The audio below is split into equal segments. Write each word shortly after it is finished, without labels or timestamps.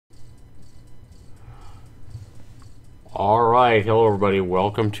Alright, hello everybody,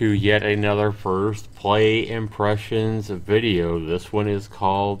 welcome to yet another First Play Impressions video. This one is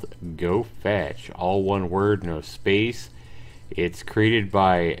called GoFetch, all one word, no space. It's created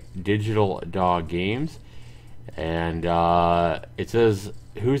by Digital Dog Games, and it says,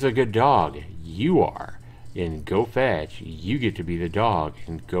 who's a good dog? You are. In GoFetch, you get to be the dog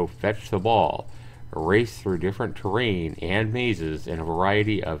and go fetch the ball. Race through different terrain and mazes in a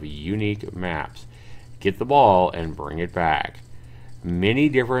variety of unique maps. Get the ball and bring it back. Many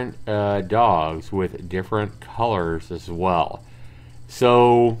different dogs with different colors as well.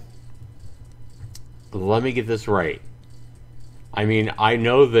 So let me get this right. I mean, I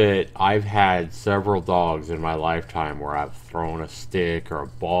know that I've had several dogs in my lifetime where I've thrown a stick or a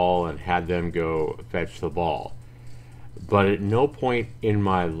ball and had them go fetch the ball. But at no point in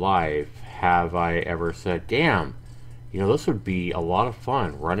my life have I ever said, damn, you know, this would be a lot of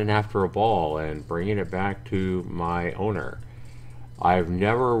fun, running after a ball and bringing it back to my owner. I've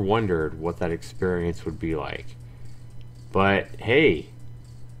never wondered what that experience would be like. But hey,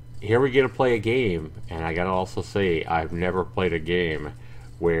 here we get to play a game, and I gotta also say, I've never played a game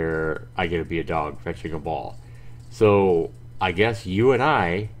where I get to be a dog fetching a ball. So I guess you and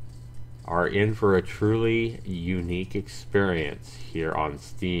I are in for a truly unique experience here on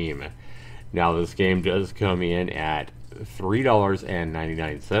Steam. Now, this game does come in at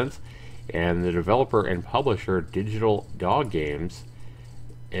 $3.99, and the developer and publisher Digital Dog Games,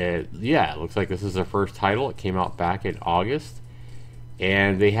 it looks like this is their first title. It came out back in August,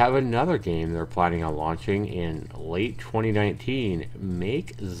 and they have another game they're planning on launching in late 2019,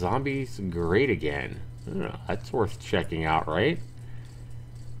 Make Zombies Great Again. That's worth checking out, right?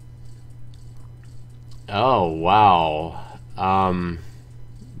 Oh, wow.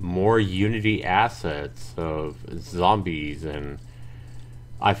 More Unity assets of zombies, and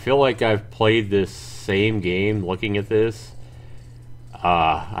I feel like I've played this same game. Looking at this,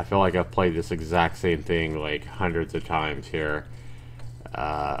 I feel like I've played this exact same thing like hundreds of times here.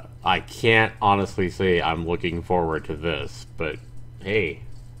 I can't honestly say I'm looking forward to this, but hey,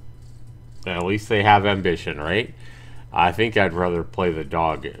 at least they have ambition, right? I think I'd rather play the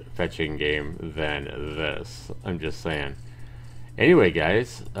dog fetching game than this. I'm just saying. Anyway,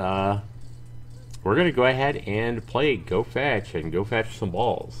 guys, we're going to go ahead and play GoFetch and go fetch some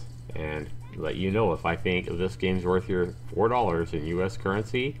balls and let you know if I think this game's worth your $4 in US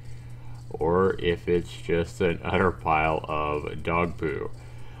currency or if it's just an utter pile of dog poo.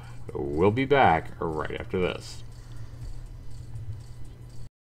 We'll be back right after this.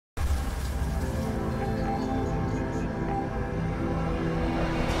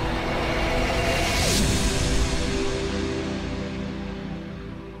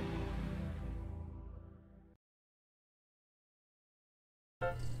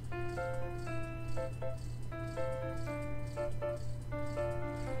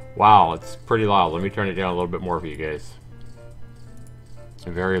 Wow, it's pretty loud. Let me turn it down a little bit more for you guys.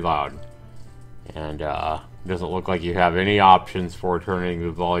 Very loud. And it doesn't look like you have any options for turning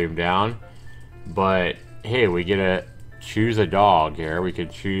the volume down. But hey, we get to choose a dog here. We can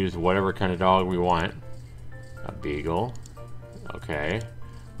choose whatever kind of dog we want. A beagle. Okay.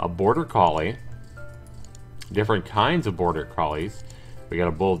 A border collie. Different kinds of border collies. We got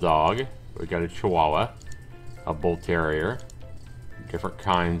a bulldog. We got a chihuahua. A bull terrier. Different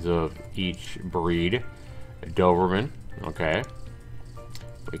kinds of each breed. A Doberman. Okay.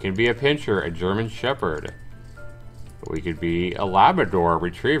 We can be a pincher, a German Shepherd. We could be a Labrador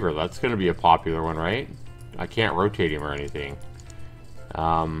Retriever. That's going to be a popular one, right? I can't rotate him or anything.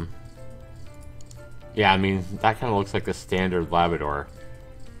 Yeah, I mean, that kind of looks like the standard Labrador.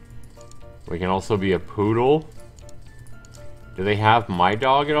 We can also be a Poodle. Do they have my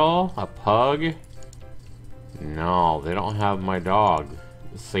dog at all? A Pug? No, they don't have my dog,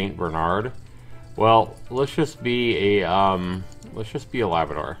 Saint Bernard. Well, let's just be a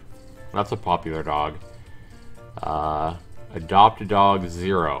Labrador. That's a popular dog. Adopt a dog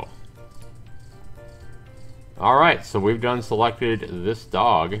 0. All right, so we've selected this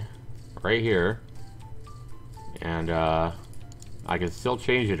dog right here, and I can still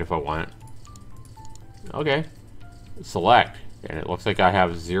change it if I want. Okay, select, and it looks like I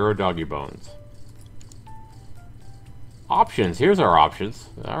have 0 doggy bones. Options. Here's our options.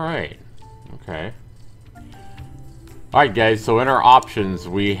 Alright. Okay. Alright, guys. So in our options,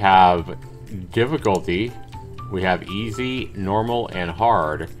 we have difficulty. We have easy, normal, and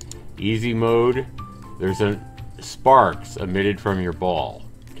hard. Easy mode. There's sparks emitted from your ball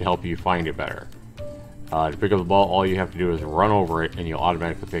to help you find it better. To pick up the ball, all you have to do is run over it, and you'll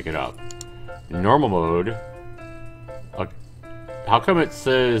automatically pick it up. Normal mode. How come it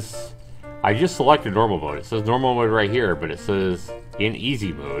says I just selected normal mode. It says normal mode right here, but it says in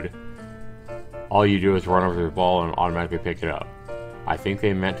easy mode, all you do is run over the ball and automatically pick it up. I think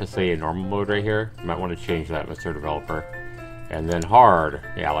they meant to say in normal mode right here. You might want to change that, Mr. Developer. And then hard,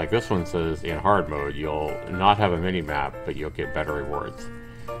 yeah, like this one says in hard mode, you'll not have a mini-map, but you'll get better rewards.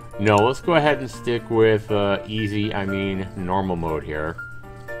 No, let's go ahead and stick with normal mode here.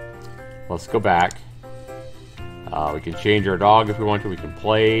 Let's go back. We can change our dog if we want to. We can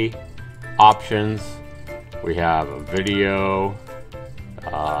play. Options. We have a video.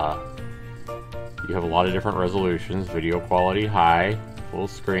 You have a lot of different resolutions. Video quality, high, full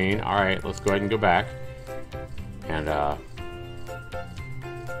screen. Alright, let's go ahead and go back. And,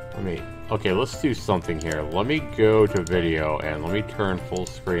 okay, let's do something here. Let me go to video and let me turn full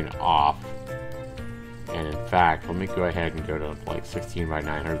screen off. And in fact, let me go ahead and go to like 16 by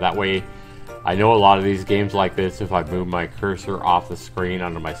 900. That way, I know a lot of these games like this, if I move my cursor off the screen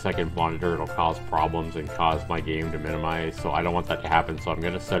onto my second monitor, it'll cause problems and cause my game to minimize. So I don't want that to happen, so I'm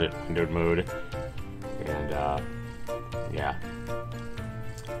going to set it windowed mode. And, yeah.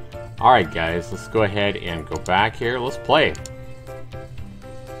 Alright guys, let's go ahead and go back here. Let's play.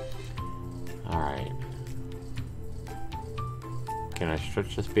 Alright. Can I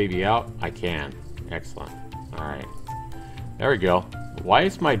stretch this baby out? I can. Excellent. Alright. There we go. Why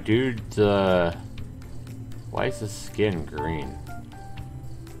is my dude's, why is his skin green?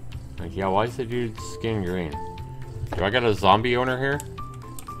 Like, yeah, why is the dude's skin green? Do I got a zombie owner here?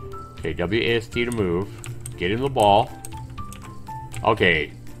 Okay, WASD to move. Get him the ball.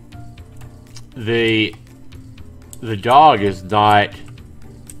 Okay. The dog is not...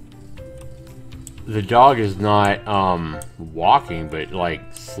 The dog is not, walking, but, like,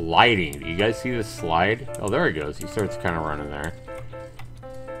 sliding. Do you guys see the slide? Oh, there he goes. He starts kind of running there.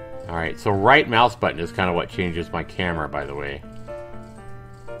 Alright, so right mouse button is kind of what changes my camera, by the way.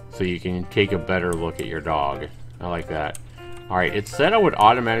 So you can take a better look at your dog. I like that. Alright, it said I would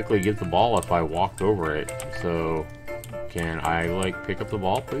automatically get the ball if I walked over it. So, can I, like, pick up the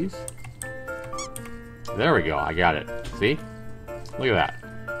ball, please? There we go, I got it. See? Look at that.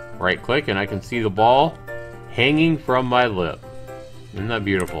 Right click and I can see the ball hanging from my lip. Isn't that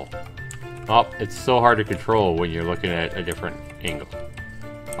beautiful? Oh, it's so hard to control when you're looking at a different angle.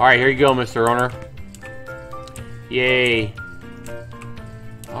 Alright, here you go, Mr. Owner. Yay.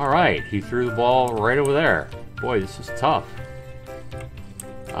 Alright, he threw the ball right over there. Boy, this is tough.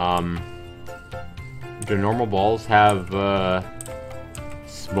 Do normal balls have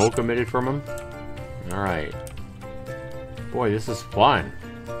smoke emitted from them? Alright. Boy, this is fun.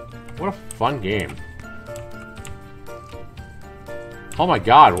 What a fun game. Oh my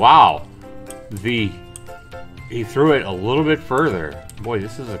god, wow. He threw it a little bit further. Boy,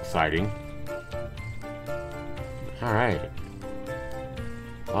 this is exciting. Alright.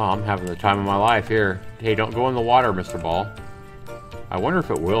 Oh, I'm having the time of my life here. Hey, don't go in the water, Mr. Ball. I wonder if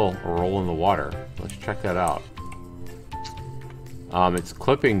it will roll in the water. Let's check that out. It's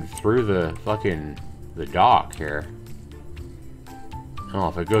clipping through the dock here. Oh,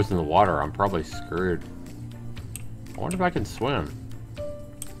 if it goes in the water, I'm probably screwed. I wonder if I can swim.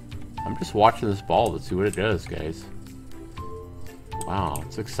 I'm just watching this ball to see what it does, guys. Wow,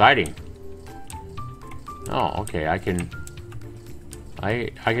 it's exciting. Oh, okay, I can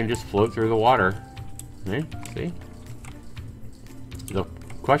just float through the water. See? The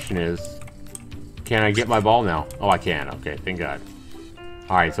question is, can I get my ball now? Oh, I can. Okay, thank God.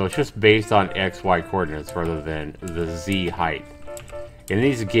 Alright, so it's just based on XY coordinates rather than the Z height. In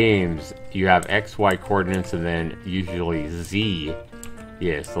these games, you have XY coordinates and then usually Z.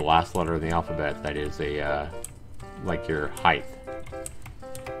 Yes, the last letter in the alphabet. That is a, like your height.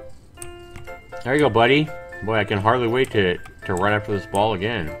 There you go, buddy. Boy, I can hardly wait to run after this ball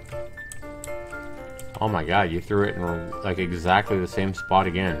again. Oh my god, you threw it in like exactly the same spot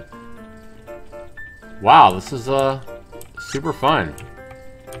again. Wow, this is super fun.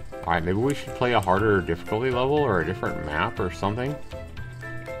 Alright, maybe we should play a harder difficulty level or a different map or something.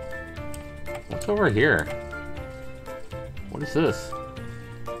 What's over here? What is this?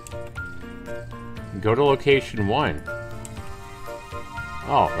 Go to location 1.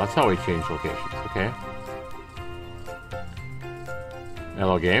 Oh, that's how we change locations. Okay.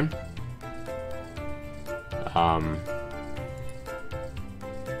 Hello, game.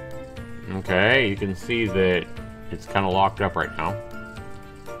 Okay, you can see that it's kind of locked up right now.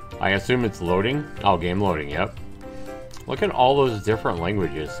 I assume it's loading. Oh, game loading, yep. Look at all those different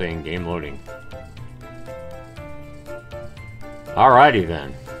languages saying game loading. Alrighty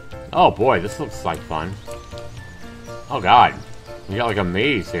then. Oh boy, this looks like fun. Oh god. We got like a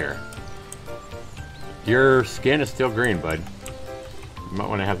maze here. Your skin is still green, bud. You might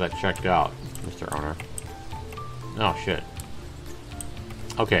want to have that checked out, Mr. Owner. Oh, shit.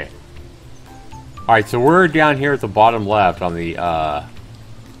 Okay. Alright, so we're down here at the bottom left on the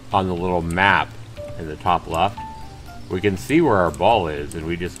little map in the top left. We can see where our ball is, and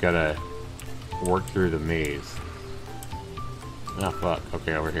we just gotta work through the maze. Oh, fuck.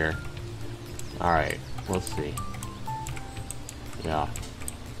 Okay, over here. Alright, let's see. Yeah.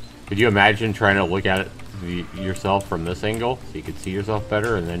 Could you imagine trying to look at it yourself from this angle, so you could see yourself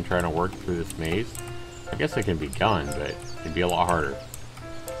better, and then trying to work through this maze? I guess it can be done, but it'd be a lot harder.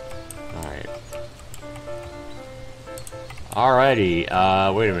 Alright.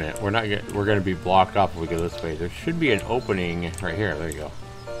 Alrighty, wait a minute. We're gonna be blocked off if we go this way. There should be an opening right here. There you go.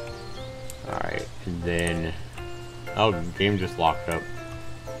 Alright, and then... Oh, game just locked up.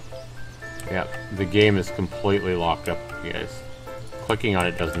 Yep, the game is completely locked up, you guys. Clicking on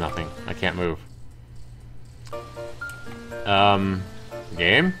it does nothing. I can't move.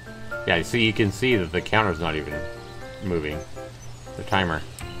 Game? Yeah, see, you can see that the counter's not even moving. The timer.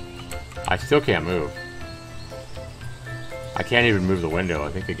 I still can't move. I can't even move the window.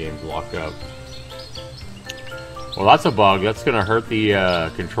 I think the game's locked up. Well, that's a bug. That's gonna hurt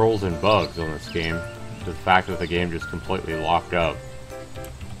the controls and bugs on this game. The fact that the game just completely locked up.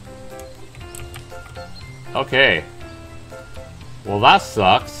 Okay. Well, that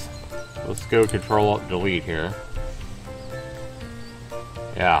sucks. Let's go Control-Alt-Delete here.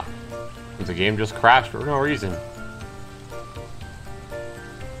 Yeah. The game just crashed for no reason.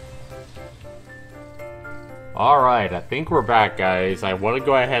 Alright, I think we're back, guys. I want to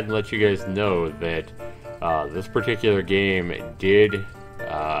go ahead and let you guys know that this particular game did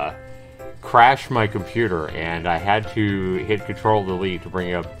crash my computer, and I had to hit Control-Delete to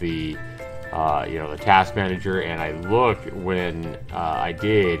bring up the the task manager, and I looked when I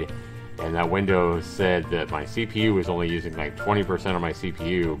did, and that window said that my CPU was only using like 20% of my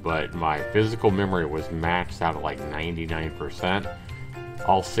CPU, but my physical memory was maxed out at like 99%.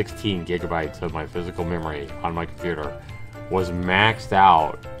 All 16 gigabytes of my physical memory on my computer was maxed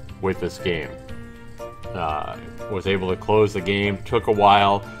out with this game. Was able to close the game, took a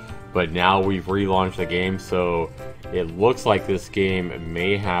while, but now we've relaunched the game, so it looks like this game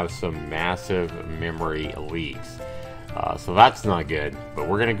may have some massive memory leaks. So that's not good, but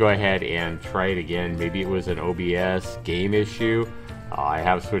we're going to go ahead and try it again. Maybe it was an OBS game issue. I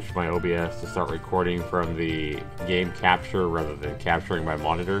have switched my OBS to start recording from the game capture rather than capturing my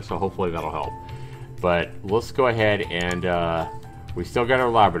monitor, so hopefully that'll help. But let's go ahead and we still got our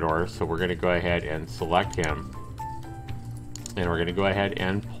Labrador, so we're going to go ahead and select him. And we're going to go ahead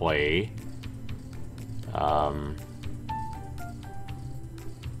and play.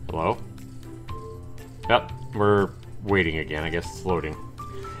 Hello? Yep, we're waiting again. I guess it's loading.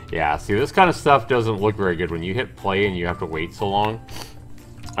 Yeah, see, this kind of stuff doesn't look very good when you hit play and you have to wait so long.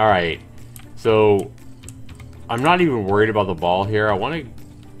 Alright, so I'm not even worried about the ball here. I want to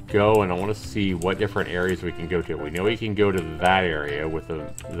go and I want to see what different areas we can go to. We know we can go to that area with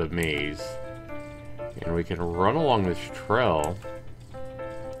the maze. And we can run along this trail.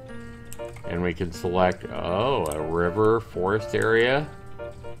 And we can select, oh, a river, forest area.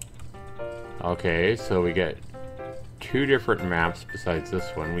 Okay, so we get two different maps besides this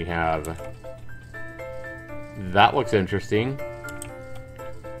one. We have... That looks interesting.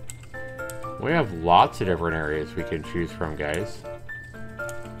 We have lots of different areas we can choose from, guys.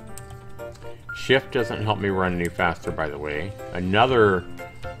 Shift doesn't help me run any faster, by the way. Another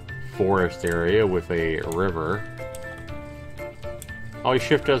forest area with a river. Oh,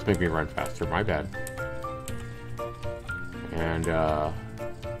 shift does make me run faster, my bad. And,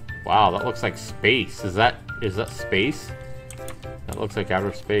 wow, that looks like space. Is that space? That looks like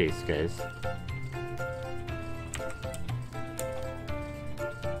outer space, guys.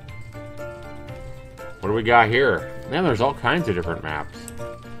 What do we got here? Man, there's all kinds of different maps.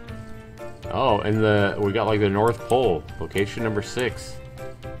 Oh, and we got like the North Pole, location number 6.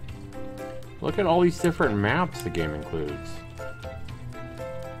 Look at all these different maps the game includes.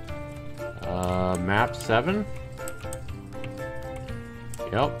 Map 7?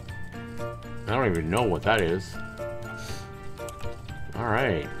 Yep. I don't even know what that is.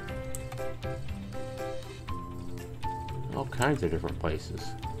 Alright. All kinds of different places.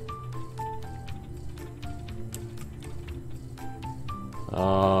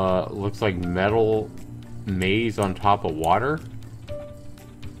 Looks like metal maze on top of water.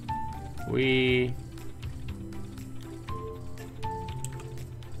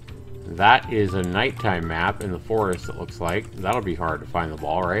 That is a nighttime map in the forest, it looks like. That'll be hard to find the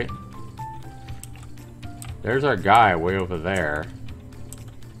ball, right? There's our guy way over there.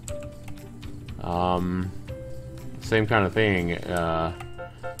 same kind of thing.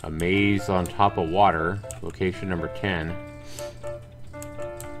 A maze on top of water, location number 10.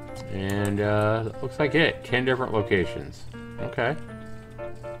 And looks like it. 10 different locations. Okay.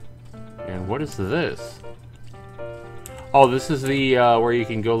 And what is this? Oh, this is the where you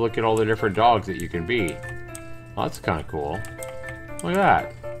can go look at all the different dogs that you can be. Well, that's kind of cool. Look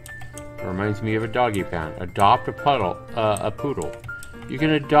at that. It reminds me of a doggy pound. Adopt a poodle. You can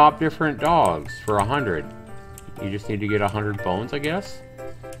adopt different dogs for 100. You just need to get 100 bones, I guess?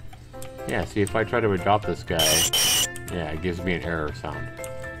 Yeah, see, if I try to adopt this guy, yeah, it gives me an error sound.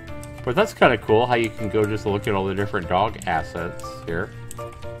 But that's kind of cool, how you can go just look at all the different dog assets here.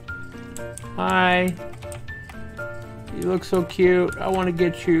 Hi. You look so cute. I want to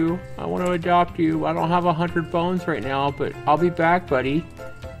get you. I want to adopt you. I don't have 100 bones right now, but I'll be back, buddy.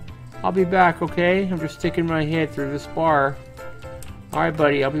 I'll be back, okay? I'm just sticking my head through this bar. Alright,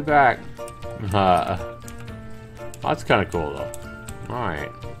 buddy, I'll be back. That's kind of cool, though.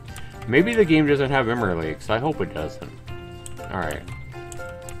 Alright. Maybe the game doesn't have memory leaks. I hope it doesn't. Alright.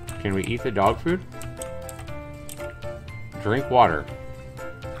 Can we eat the dog food? Drink water.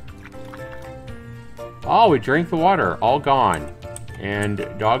 Oh, we drank the water. All gone. And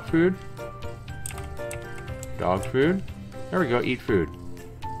dog food? Dog food? There we go. Eat food.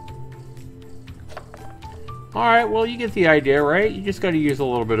 Alright, well, you get the idea, right? You just gotta use a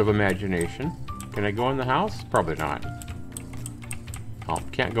little bit of imagination. Can I go in the house? Probably not. Oh,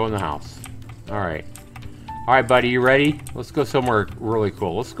 can't go in the house. Alright. Alright, buddy, you ready? Let's go somewhere really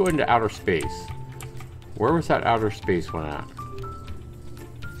cool. Let's go into outer space. Where was that outer space one at?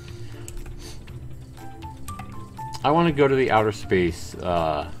 I want to go to the outer space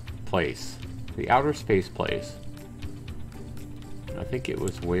place. The outer space place. I think it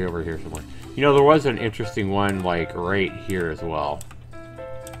was way over here somewhere. You know, there was an interesting one, like, right here as well.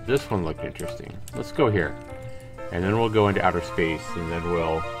 This one looked interesting. Let's go here. And then we'll go into outer space, and then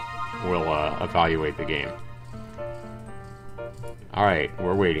we'll evaluate the game. Alright,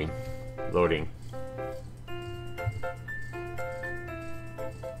 we're waiting. Loading.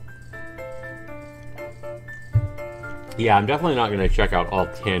 Yeah, I'm definitely not going to check out all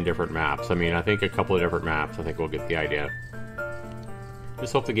 10 different maps. I mean, I think a couple of different maps, I think we'll get the idea.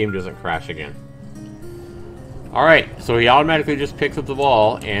 Just hope the game doesn't crash again. Alright, so he automatically just picks up the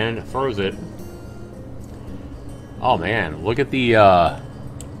ball and throws it. Oh man, look at the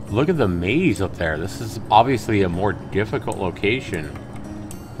maze up there. This is obviously a more difficult location.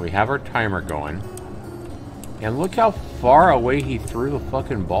 We have our timer going. And look how far away he threw the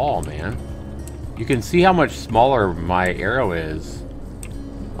fucking ball, man. You can see how much smaller my arrow is.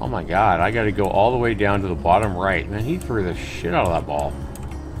 Oh my god, I gotta go all the way down to the bottom right. Man, he threw the shit out of that ball.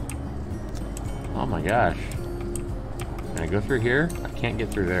 Oh my gosh. Can I go through here? I can't get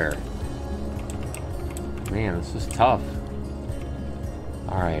through there. Man, this is tough.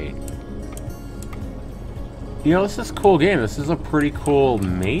 Alright. You know, this is a cool game. This is a pretty cool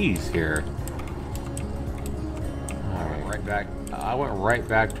maze here. Alright, right back. I went right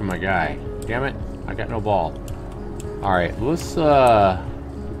back to my guy. Damn it. I got no ball. Alright, let's go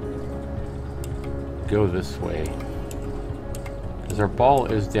this way. Because our ball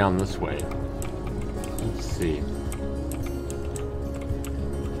is down this way. Let's see.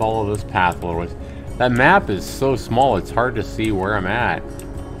 Follow this path a little ways. That map is so small, it's hard to see where I'm at.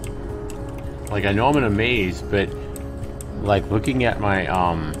 Like, I know I'm in a maze, but like looking at my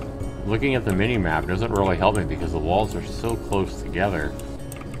looking at the mini map doesn't really help me because the walls are so close together.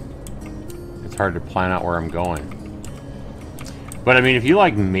 It's hard to plan out where I'm going. But I mean, if you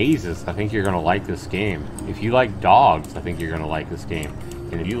like mazes, I think you're gonna like this game. If you like dogs, I think you're gonna like this game.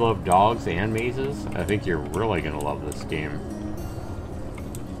 And if you love dogs and mazes, I think you're really gonna love this game.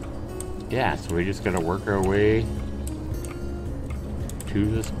 Yeah, so we just gotta work our way to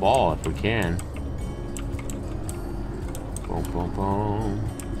this ball if we can. Boom, boom, boom.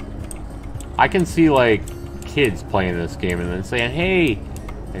 I can see like kids playing this game and then saying, hey,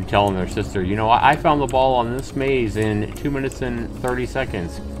 and telling their sister, you know, I found the ball on this maze in 2 minutes and 30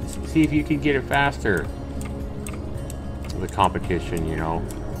 seconds. See if you can get it faster. The competition, you know,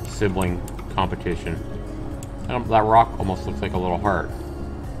 sibling competition. That rock almost looks like a little heart.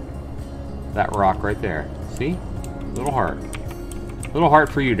 That rock right there. See? Little heart. Little heart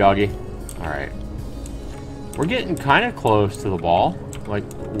for you, doggy. Alright. We're getting kind of close to the ball. Like,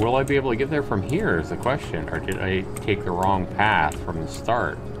 will I be able to get there from here is the question. Or did I take the wrong path from the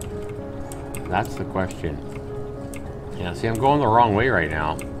start? That's the question. Yeah, see, I'm going the wrong way right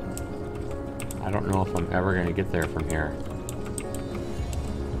now. I don't know if I'm ever going to get there from here.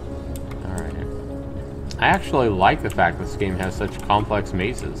 Alright. I actually like the fact this game has such complex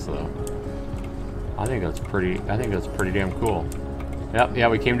mazes, though. I think that's pretty damn cool. Yep, yeah,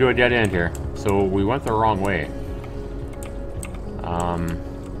 we came to a dead end here. So we went the wrong way. I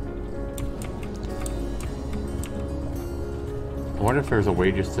wonder if there's a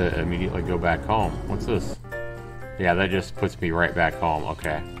way just to immediately go back home. What's this? Yeah, that just puts me right back home.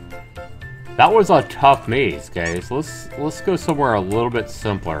 Okay. That was a tough maze, guys. Let's go somewhere a little bit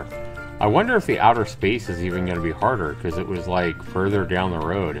simpler. I wonder if the outer space is even going to be harder, because it was like further down the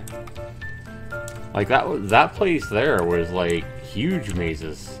road. Like that place there was like huge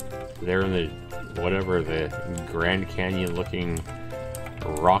mazes. There in the whatever, the Grand Canyon looking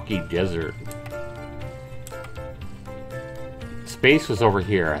rocky desert. Space was over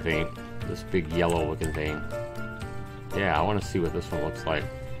here, I think. This big yellow looking thing. Yeah, I want to see what this one looks like.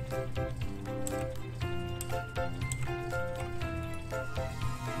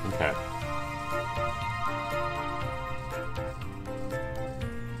 Okay.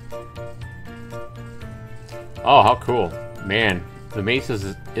 Oh, how cool. Man, the maze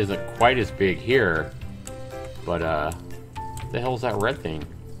isn't quite as big here. But, what the hell's that red thing?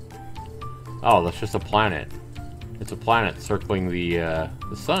 Oh, that's just a planet. It's a planet circling the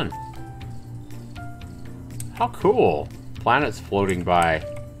sun. How cool. Planets floating by.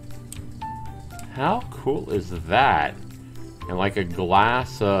 How cool is that? And like a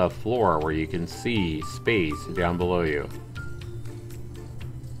glass floor where you can see space down below you.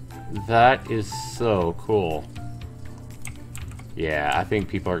 That is so cool. Yeah, I think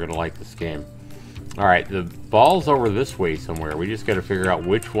people are going to like this game. Alright, the ball's over this way somewhere. We just got to figure out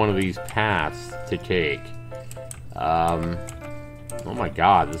which one of these paths to take. Oh my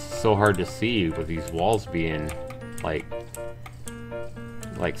god, this is so hard to see with these walls being like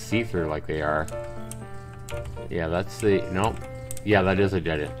see-through like they are. Yeah, that's the... Nope. Yeah, that is a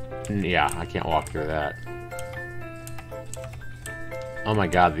dead end. Yeah, I can't walk through that. Oh my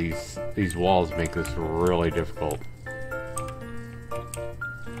god, these walls make this really difficult.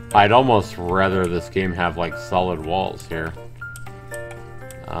 I'd almost rather this game have like solid walls here.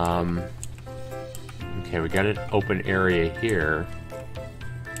 Okay, we got an open area here.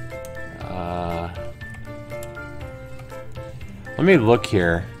 Let me look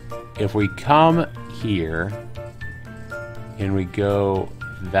here. If we come here and we go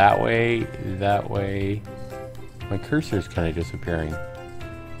that way, my cursor's kind of disappearing.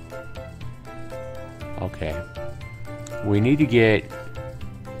 Okay. We need to get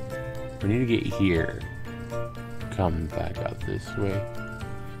here. Come back out this way.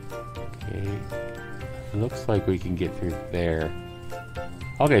 Okay. Looks like we can get through there.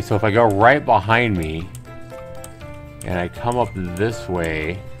 Okay, so if I go right behind me and I come up this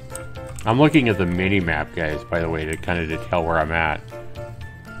way, I'm looking at the mini map, guys, by the way, to kind of to tell where I'm at.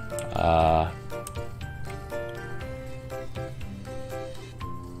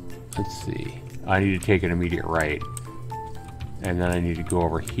 Let's see. I need to take an immediate right. And then I need to go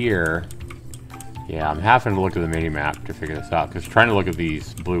over here. Yeah, I'm having to look at the mini map to figure this out, because trying to look at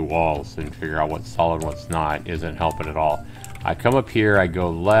these blue walls and figure out what's solid and what's not isn't helping at all. I come up here, I go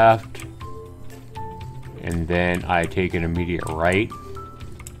left, and then I take an immediate right.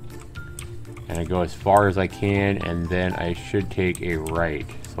 And I go as far as I can, and then I should take a right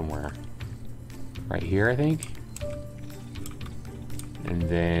somewhere. Right here, I think. And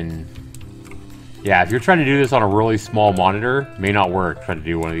then... yeah, if you're trying to do this on a really small monitor, it may not work trying to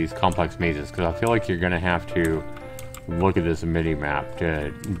do one of these complex mazes, because I feel like you're going to have to look at this mini-map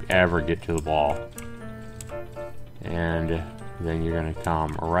to ever get to the ball. And then you're going to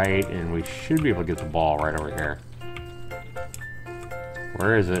come right, and we should be able to get the ball right over here.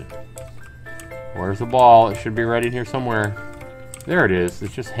 Where is it? Where's the ball? It should be right in here somewhere. There it is.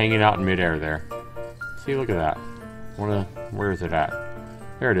 It's just hanging out in midair there. See, look at that. Where is it at?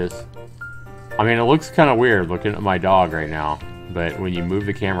 There it is. I mean, it looks kind of weird looking at my dog right now, but when you move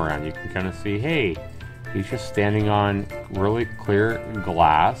the camera around, you can kind of see, hey, he's just standing on really clear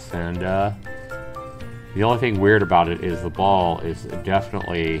glass, and the only thing weird about it is the ball is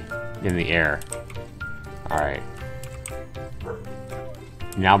definitely in the air. Alright.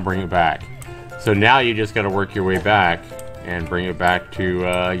 Now bring it back. So now you just got to work your way back and bring it back to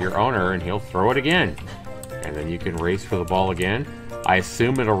your owner, and he'll throw it again. And then you can race for the ball again. I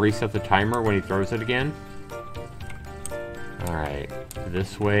assume it'll reset the timer when he throws it again. Alright,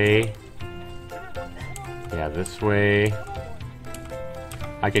 this way. Yeah, this way.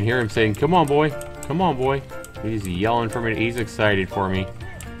 I can hear him saying, come on, boy. Come on, boy. He's yelling for me. He's excited for me.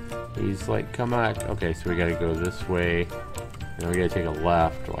 He's like, come on. Okay, so we gotta go this way. And we gotta take a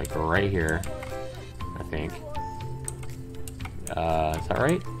left, like right here. I think. Is that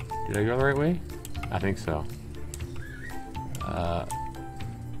right? Did I go the right way? I think so.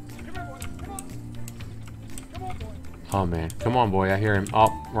 Oh man, come on boy, I hear him. Oh,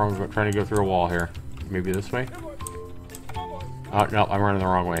 wrong, trying to go through a wall here. Maybe this way? Oh no, I'm running the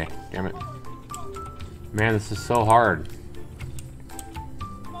wrong way. Damn it. Man, this is so hard.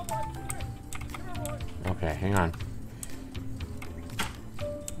 Okay, hang on.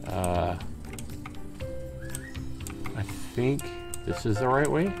 I think this is the right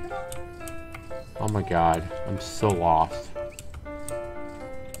way? Oh my god, I'm so lost.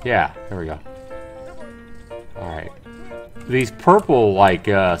 Yeah, there we go. Alright. These purple, like,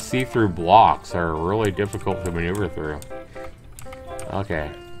 see-through blocks are really difficult to maneuver through.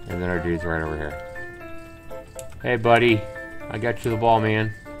 Okay, and then our dude's right over here. Hey, buddy. I got you the ball,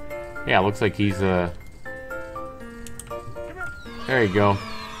 man. Yeah, looks like he's, There you go.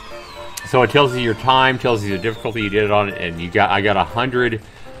 So it tells you your time, tells you the difficulty you did it on, and I got 100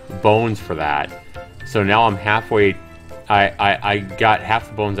 bones for that. So now I'm halfway. I got half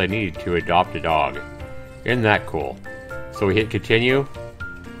the bones I needed to adopt a dog. Isn't that cool? So we hit continue,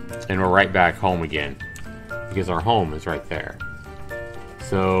 and we're right back home again, because our home is right there.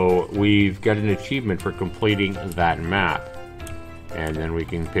 So we've got an achievement for completing that map. And then we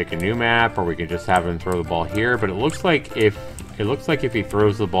can pick a new map, or we can just have him throw the ball here. But it looks like if he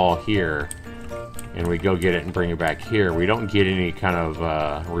throws the ball here, and we go get it and bring it back here, we don't get any kind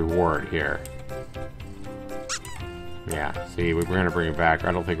of reward here. Yeah, see, we're going to bring it back.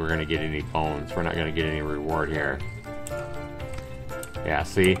 I don't think we're going to get any bones. We're not going to get any reward here. Yeah,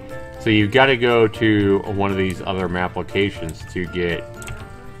 see? So you've got to go to one of these other map locations to get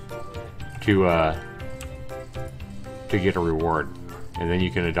a reward. And then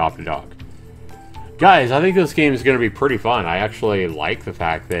you can adopt a dog. Guys, I think this game is going to be pretty fun. I actually like the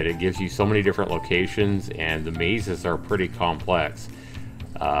fact that it gives you so many different locations, and the mazes are pretty complex.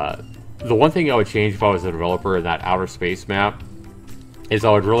 The one thing I would change if I was a developer in that outer space map is I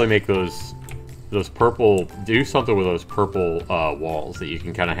would really make those purple, do something with those purple walls that you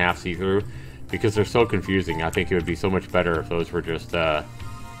can kind of half see through, because they're so confusing. I think it would be so much better if those were just,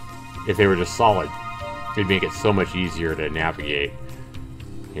 if they were just solid. It'd make it so much easier to navigate.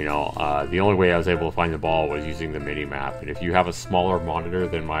 You know, the only way I was able to find the ball was using the mini-map. And if you have a smaller monitor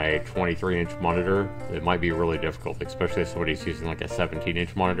than my 23-inch monitor, it might be really difficult, especially if somebody's using like a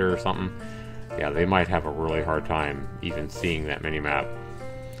 17-inch monitor or something. Yeah, they might have a really hard time even seeing that mini-map.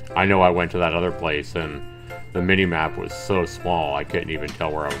 I know I went to that other place, and the mini-map was so small, I couldn't even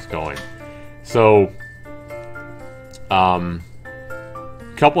tell where I was going. So,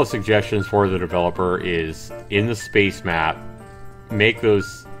 couple of suggestions for the developer is, in the space map, make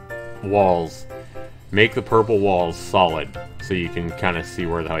those walls, make the purple walls solid so you can kind of see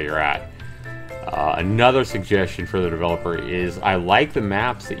where the hell you're at. Another suggestion for the developer is, I like the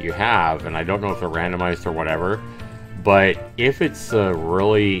maps that you have, and I don't know if they're randomized or whatever, but if it's a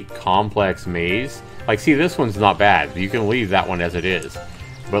really complex maze, like, see, this one's not bad. You can leave that one as it is.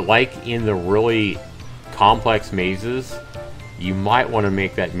 But like in the really complex mazes, you might want to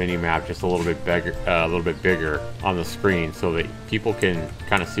make that mini-map just a little bit bigger on the screen so that people can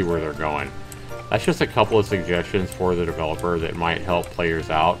kind of see where they're going. That's just a couple of suggestions for the developer that might help players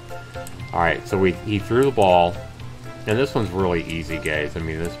out. Alright, so he threw the ball, and this one's really easy, guys. I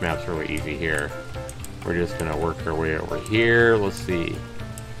mean, this map's really easy here. We're just going to work our way over here. Let's see.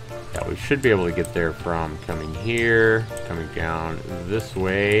 Yeah, we should be able to get there from coming here, coming down this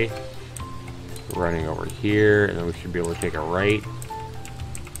way, running over here, and then we should be able to take a right,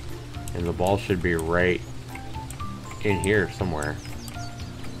 and the ball should be right in here somewhere.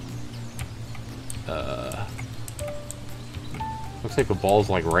 Looks like the ball's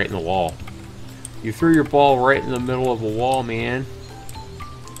like right in the wall. You threw your ball right in the middle of a wall, man.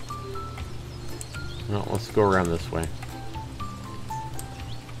 No, let's go around this way.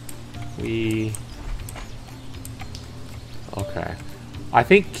 Okay. I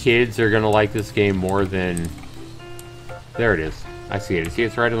think kids are gonna like this game more than... There it is. I see it. See,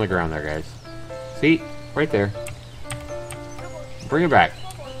 it's right on the ground there, guys. See? Right there. Bring it back.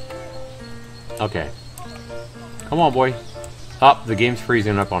 Okay. Come on, boy. Oh, the game's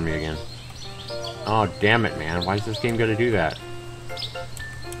freezing up on me again. Oh, damn it, man. Why is this game gonna do that?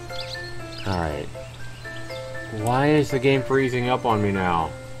 Alright. Why is the game freezing up on me now?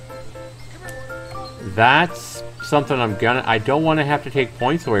 That's something I don't want to have to take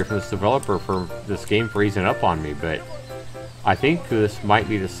points away from this developer for this game freezing up on me, but I think this might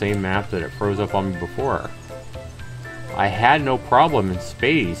be the same map that it froze up on me before. I had no problem in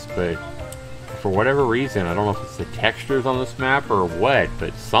space, but for whatever reason, I don't know if it's the textures on this map or what,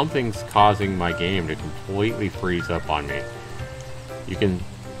 but something's causing my game to completely freeze up on me. You can...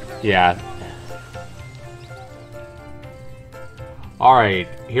 yeah. Alright,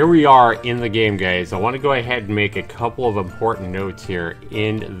 here we are in the game, guys. I want to go ahead and make a couple of important notes here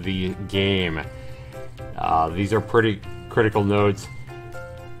in the game. These are pretty critical notes.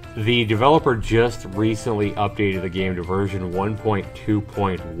 The developer just recently updated the game to version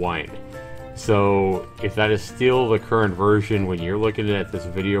 1.2.1. So if that is still the current version when you're looking at this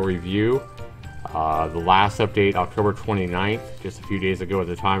video review, the last update, October 29th, just a few days ago at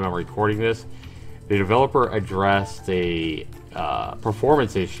the time I'm recording this, the developer addressed a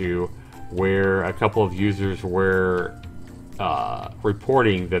performance issue where a couple of users were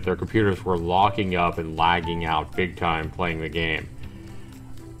reporting that their computers were locking up and lagging out big time playing the game.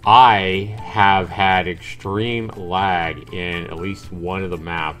 I have had extreme lag in at least one of the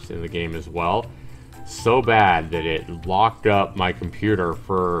maps in the game as well. So bad that it locked up my computer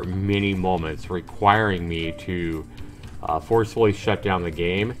for many moments, requiring me to forcefully shut down the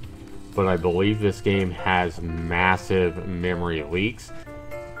game. But I believe this game has massive memory leaks.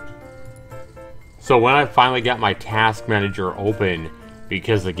 So when I finally got my task manager open,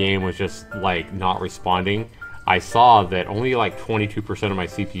 because the game was just like not responding, I saw that only like 22% of my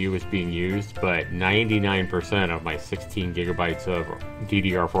CPU was being used, but 99% of my 16 gigabytes of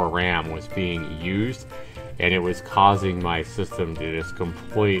DDR4 RAM was being used, and it was causing my system to just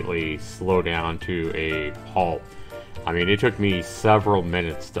completely slow down to a halt. I mean, it took me several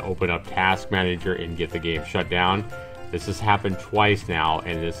minutes to open up Task Manager and get the game shut down. This has happened twice now,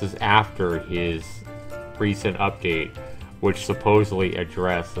 and this is after his recent update, which supposedly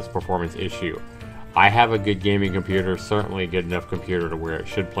addressed this performance issue. I have a good gaming computer, certainly a good enough computer to where it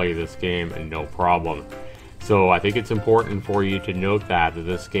should play this game and no problem. So I think it's important for you to note that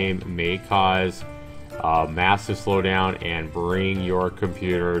this game may cause massive slowdown and bring your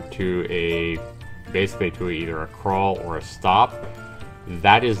computer to basically to either a crawl or a stop.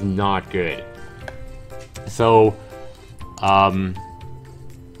 That is not good. So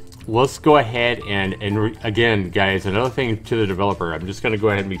let's go ahead and again, guys, another thing to the developer. I'm just going to go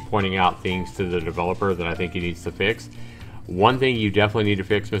ahead and be pointing out things to the developer that I think he needs to fix. One thing you definitely need to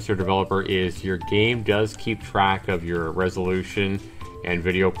fix, Mr. Developer, is your game does keep track of your resolution and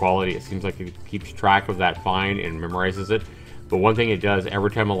video quality. It seems like it keeps track of that fine and memorizes it. But one thing it does, every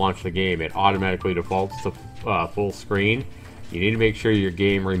time I launch the game, it automatically defaults to full screen. You need to make sure your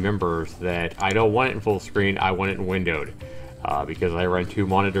game remembers that I don't want it in full screen, I want it in windowed. Because I run two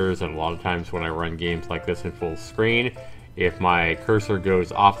monitors, and a lot of times when I run games like this in full screen, if my cursor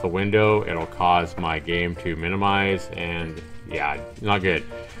goes off the window, it'll cause my game to minimize, and yeah, not good.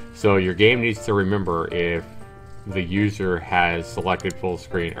 So your game needs to remember if the user has selected full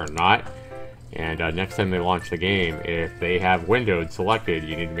screen or not. And next time they launch the game, if they have windowed selected,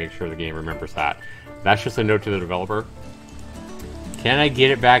 you need to make sure the game remembers that. That's just a note to the developer. Can I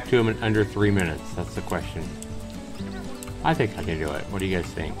get it back to him in under 3 minutes? That's the question. I think I can do it. What do you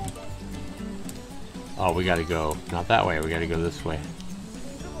guys think? Oh, we gotta go. Not that way. We gotta go this way.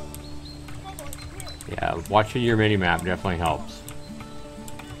 Yeah, watching your mini-map definitely helps.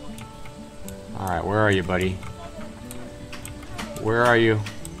 Alright, where are you, buddy? Where are you?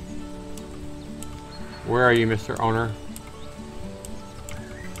 Where are you, Mr. Owner?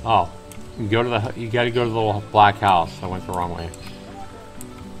 Oh, you gotta go to the little black house. I went the wrong way.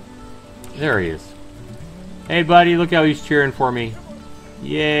 There he is. Hey, buddy, look how he's cheering for me.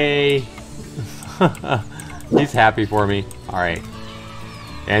 Yay. He's happy for me. Alright.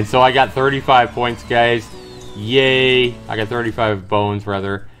 And so I got 35 points, guys. Yay. I got 35 bones,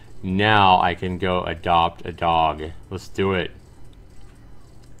 rather. Now I can go adopt a dog. Let's do it.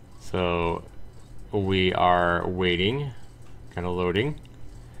 So we are waiting. Kind of loading.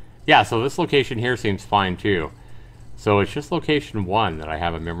 Yeah, so this location here seems fine, too. So it's just location 1 that I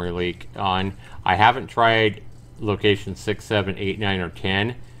have a memory leak on. I haven't tried location 6, 7, 8, 9, or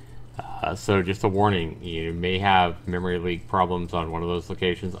 10. So just a warning, you may have memory leak problems on one of those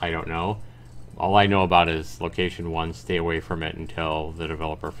locations. I don't know. All I know about is location 1. Stay away from it until the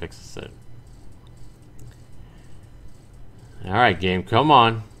developer fixes it. Alright, game, come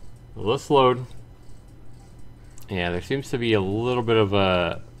on. Let's load. Yeah, there seems to be a little bit of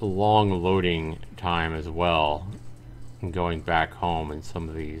a long loading time as well. Going back home in some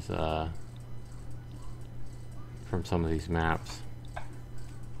of these from some of these maps.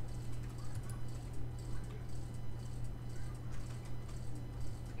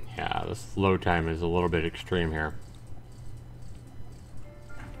 Yeah, this load time is a little bit extreme here.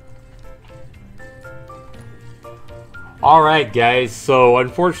 Alright, guys, so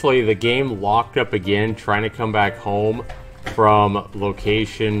unfortunately the game locked up again trying to come back home from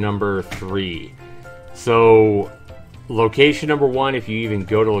location number 3. So location number 1, if you even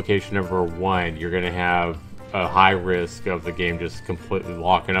go to location number 1, you're going to have a high risk of the game just completely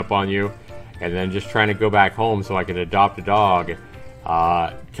locking up on you, and then just trying to go back home so I could adopt a dog.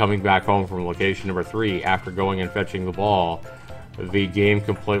 Coming back home from location number 3 after going and fetching the ball, the game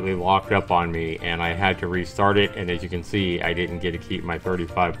completely locked up on me and I had to restart it, and as you can see, I didn't get to keep my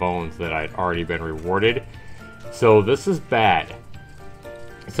 35 bones that I'd already been rewarded. So this is bad.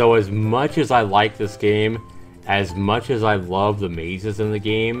 So as much as I like this game, as much as I love the mazes in the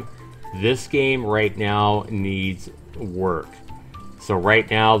game, this game right now needs work. So right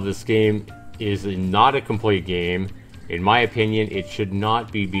now, this game is not a complete game. In my opinion, it should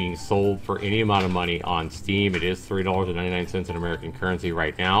not be being sold for any amount of money on Steam. It is $3.99 in American currency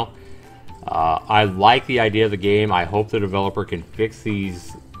right now. I like the idea of the game. I hope the developer can fix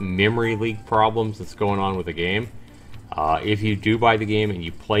these memory leak problems that's going on with the game. If you do buy the game and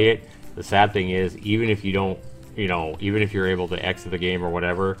you play it, the sad thing is, even if you don't, even if you're able to exit the game or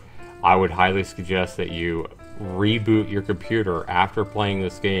whatever, I would highly suggest that you reboot your computer after playing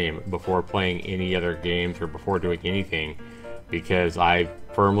this game before playing any other games or before doing anything, because I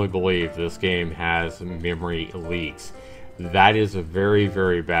firmly believe this game has memory leaks. That is very,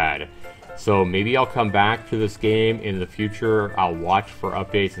 very bad. So maybe I'll come back to this game in the future. I'll watch for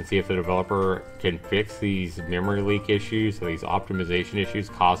updates and see if the developer can fix these memory leak issues, or these optimization issues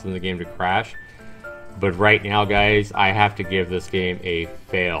causing the game to crash. But right now, guys, I have to give this game a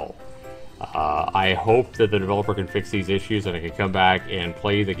fail. I hope that the developer can fix these issues and I can come back and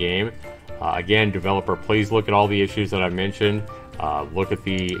play the game. Again, developer, please look at all the issues that I mentioned. Look at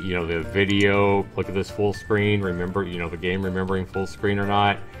the, the video. Look at this full screen. Remember, the game remembering full screen or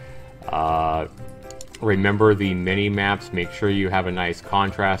not. Remember the mini maps. Make sure you have a nice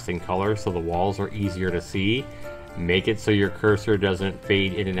contrast in color so the walls are easier to see. Make it so your cursor doesn't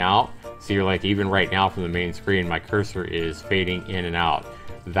fade in and out. So you're like, even right now from the main screen, my cursor is fading in and out.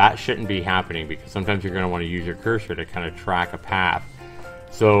 That shouldn't be happening, because sometimes you're going to want to use your cursor to kind of track a path.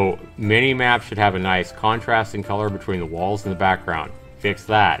 So mini maps should have a nice contrast in color between the walls and the background. Fix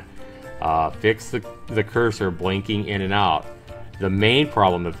that. Fix the cursor blinking in and out. The main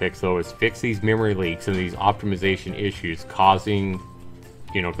problem to fix, though, is fix these memory leaks and these optimization issues causing,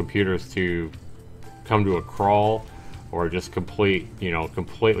 computers to come to a crawl or just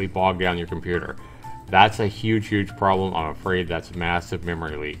completely bog down your computer. That's a huge, huge problem. I'm afraid that's massive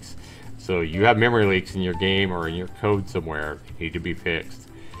memory leaks. So you have memory leaks in your game or in your code somewhere, they need to be fixed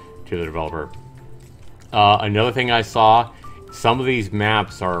to the developer. Another thing I saw, some of these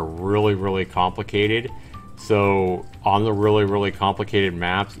maps are really, really complicated. So on the really, really complicated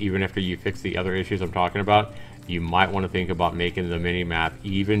maps, even after you fix the other issues I'm talking about, you might want to think about making the mini map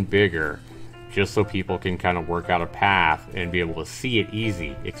even bigger, just so people can kind of work out a path and be able to see it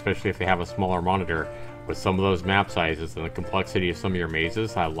easy, especially if they have a smaller monitor. With some of those map sizes and the complexity of some of your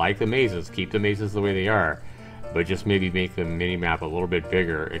mazes, I like the mazes, keep the mazes the way they are, but just maybe make the mini map a little bit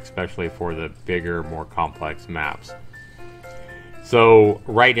bigger, especially for the bigger, more complex maps. So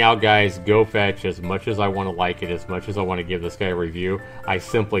right now, guys, GoFetch, as much as I want to like it, as much as I want to give this guy a review, I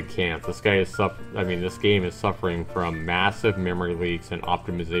simply can't. This guy is this game is suffering from massive memory leaks and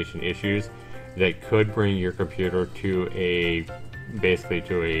optimization issues that could bring your computer to basically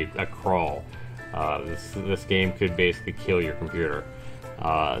to a crawl. This game could basically kill your computer.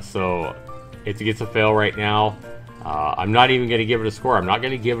 So it gets a fail right now. I'm not even going to give it a score. I'm not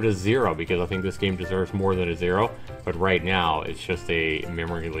going to give it a 0 because I think this game deserves more than a 0. But right now, it's just a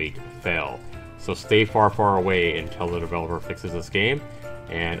memory leak fail. So stay far, far away until the developer fixes this game.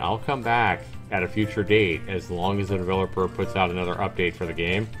 And I'll come back at a future date as long as the developer puts out another update for the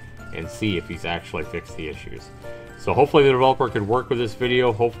game and see if he's actually fixed the issues. So hopefully the developer could work with this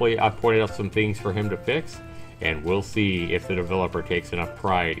video. Hopefully I pointed out some things for him to fix, and we'll see if the developer takes enough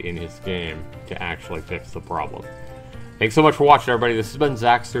pride in his game to actually fix the problem. Thanks so much for watching, everybody. This has been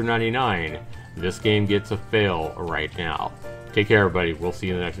Zaxtor99. This game gets a fail right now. Take care, everybody. We'll see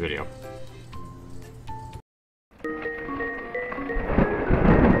you in the next video.